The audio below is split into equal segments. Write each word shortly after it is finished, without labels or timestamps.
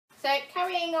So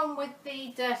carrying on with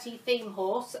the dirty theme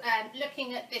horse,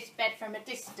 looking at this bed from a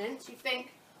distance, you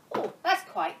think, oh, that's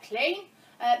quite clean.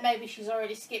 Maybe she's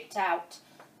already skipped out.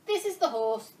 This is the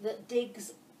horse that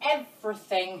digs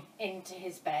everything into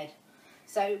his bed.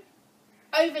 So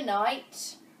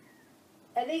overnight,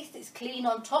 at least it's clean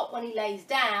on top when he lays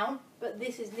down, but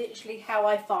this is literally how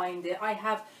I find it. I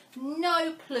have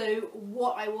no clue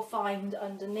what I will find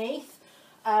underneath.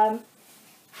 And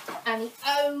the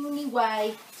only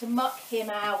way to muck him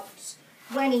out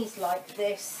when he's like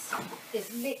this is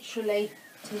literally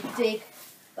to dig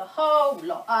the whole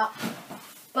lot up,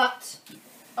 but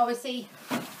obviously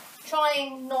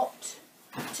trying not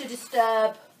to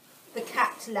disturb the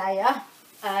cat layer,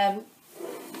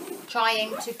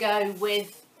 trying to go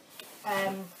with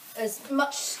as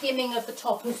much skimming of the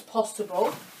top as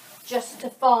possible just to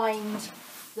find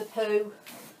the poo,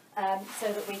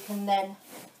 so that we can then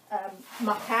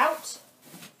muck out,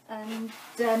 and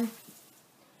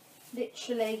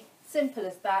literally simple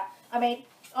as that. I mean,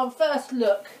 on first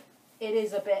look it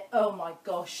is a bit, oh my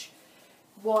gosh,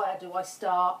 where do I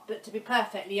start? But to be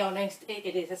perfectly honest,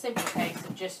 it is a simple case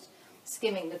of just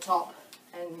skimming the top,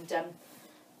 and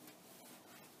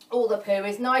all the poo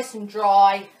is nice and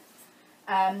dry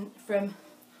from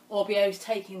Aubiose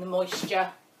taking the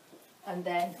moisture, and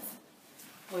then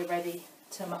we're ready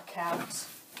to muck out.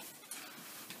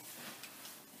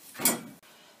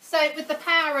 So with the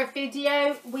power of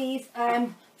video, we've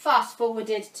fast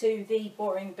forwarded to the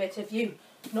boring bit of you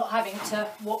not having to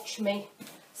watch me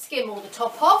skim all the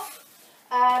top off.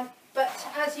 But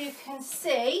as you can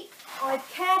see, I've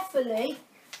carefully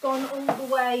gone all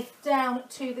the way down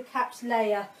to the capped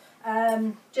layer,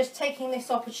 just taking this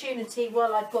opportunity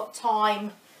while I've got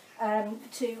time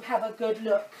to have a good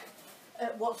look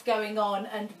at what's going on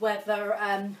and whether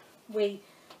we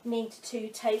need to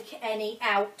take any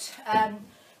out.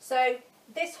 So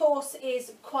this horse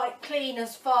is quite clean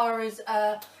as far as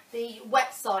the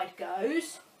wet side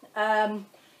goes,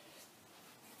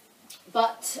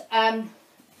 but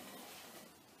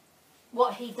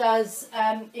what he does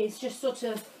is just sort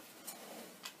of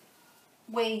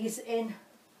wheeze in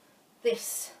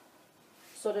this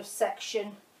sort of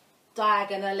section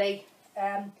diagonally,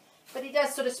 but he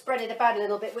does sort of spread it about a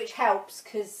little bit, which helps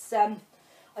because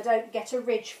I don't get a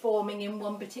ridge forming in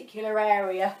one particular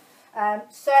area.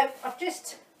 So I've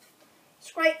just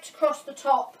scraped across the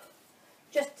top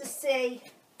just to see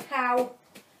how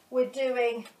we're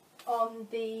doing on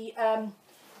the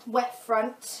wet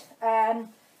front, and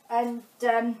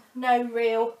no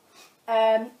real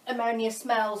ammonia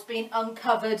smells being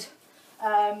uncovered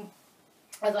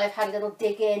as I've had a little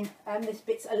dig in, and this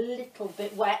bit's a little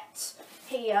bit wet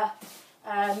here.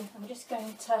 I'm just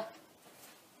going to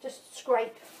just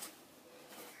scrape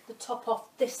the top off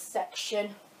this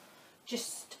section,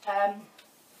 just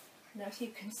now if you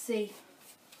can see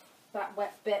that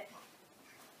wet bit.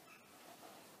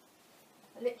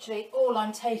 Literally all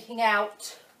I'm taking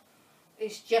out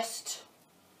is just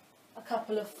a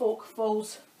couple of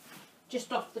forkfuls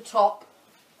just off the top,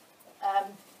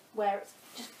 where it's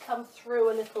just come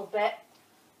through a little bit.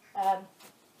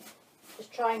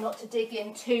 Just trying not to dig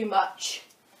in too much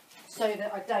so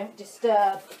that I don't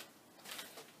disturb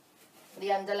the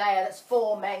underlayer that's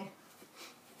forming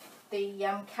the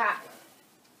cap,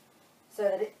 so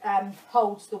that it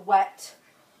holds the wet,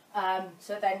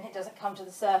 so then it doesn't come to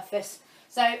the surface.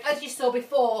 So as you saw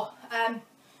before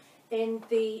in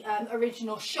the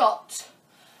original shot,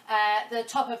 the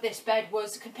top of this bed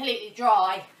was completely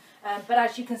dry, but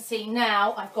as you can see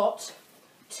now I've got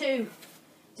two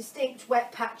distinct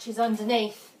wet patches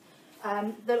underneath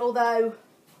that, although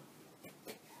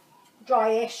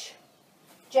dryish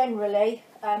generally,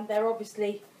 they're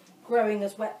obviously growing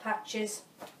as wet patches.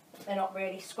 They're not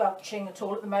really squelching at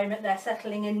all at the moment. They're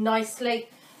settling in nicely,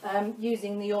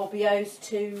 using the Aubiose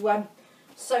to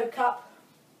soak up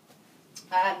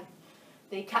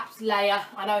the capped layer.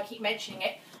 I know I keep mentioning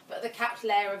it, but the capped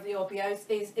layer of the Aubiose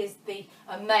is the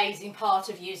amazing part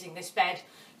of using this bed.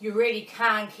 You really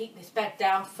can keep this bed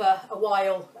down for a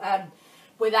while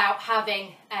without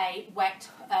having a wet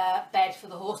bed for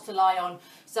the horse to lie on.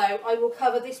 So I will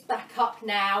cover this back up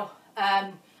now,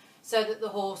 so that the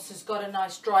horse has got a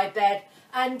nice dry bed.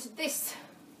 And this,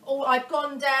 I've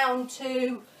gone down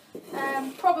to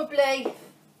probably,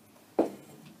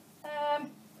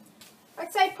 I'd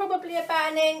say probably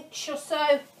about an inch or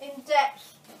so in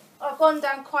depth. I've gone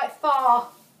down quite far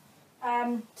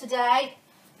today,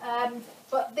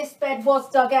 but this bed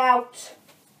was dug out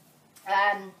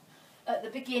at the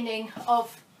beginning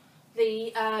of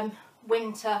the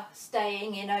winter,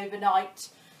 staying in overnight.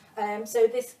 So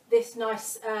this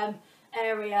nice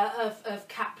area of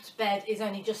capped bed is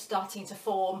only just starting to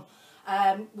form.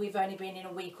 We've only been in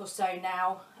a week or so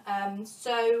now.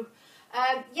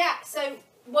 Yeah, so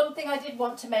one thing I did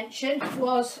want to mention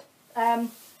was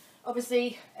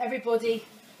obviously everybody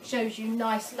shows you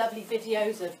nice lovely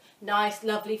videos of nice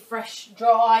lovely fresh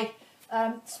dry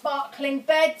sparkling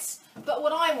beds, but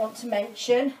what I want to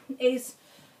mention is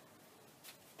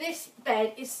this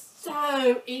bed is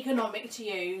so economic to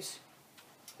use.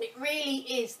 It really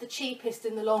is the cheapest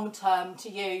in the long term to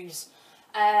use.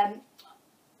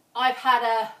 I've had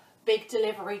a big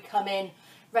delivery come in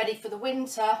ready for the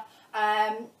winter,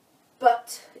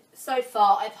 but so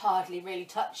far I've hardly really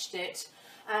touched it.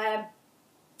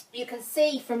 You can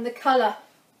see from the colour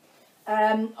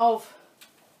of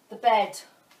the bed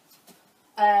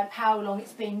how long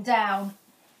it's been down.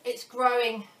 It's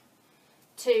growing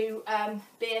to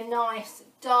be a nice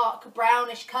dark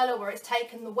brownish colour where it's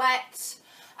taken the wet,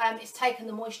 it's taken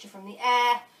the moisture from the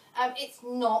air. It's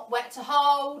not wet to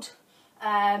hold,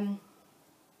 but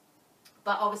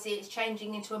obviously it's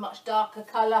changing into a much darker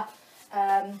colour.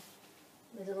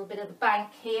 There's a little bit of the bank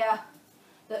here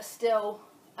that's still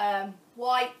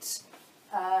white.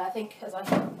 I think as I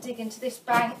dig into this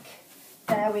bank,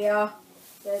 there we are,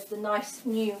 there's the nice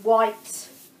new white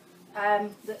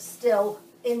that's still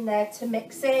in there to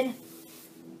mix in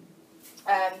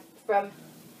from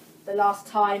the last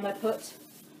time I put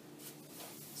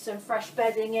some fresh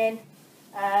bedding in.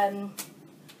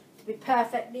 To be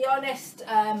perfectly honest,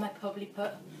 I probably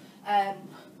put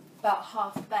about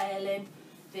half a bale in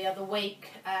the other week,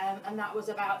 and that was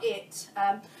about it.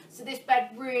 So this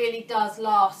bed really does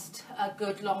last a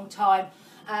good long time,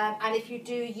 and if you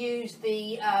do use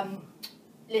the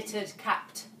littered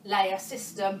capped layer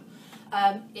system,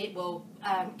 it will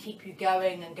keep you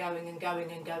going and going and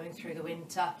going and going through the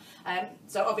winter.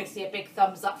 So obviously a big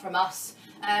thumbs up from us,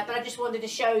 but I just wanted to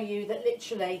show you that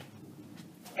literally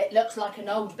it looks like an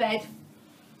old bed,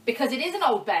 because it is an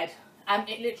old bed.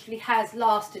 It literally has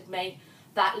lasted me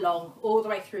that long, all the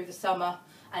way through the summer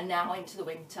and now into the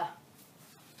winter.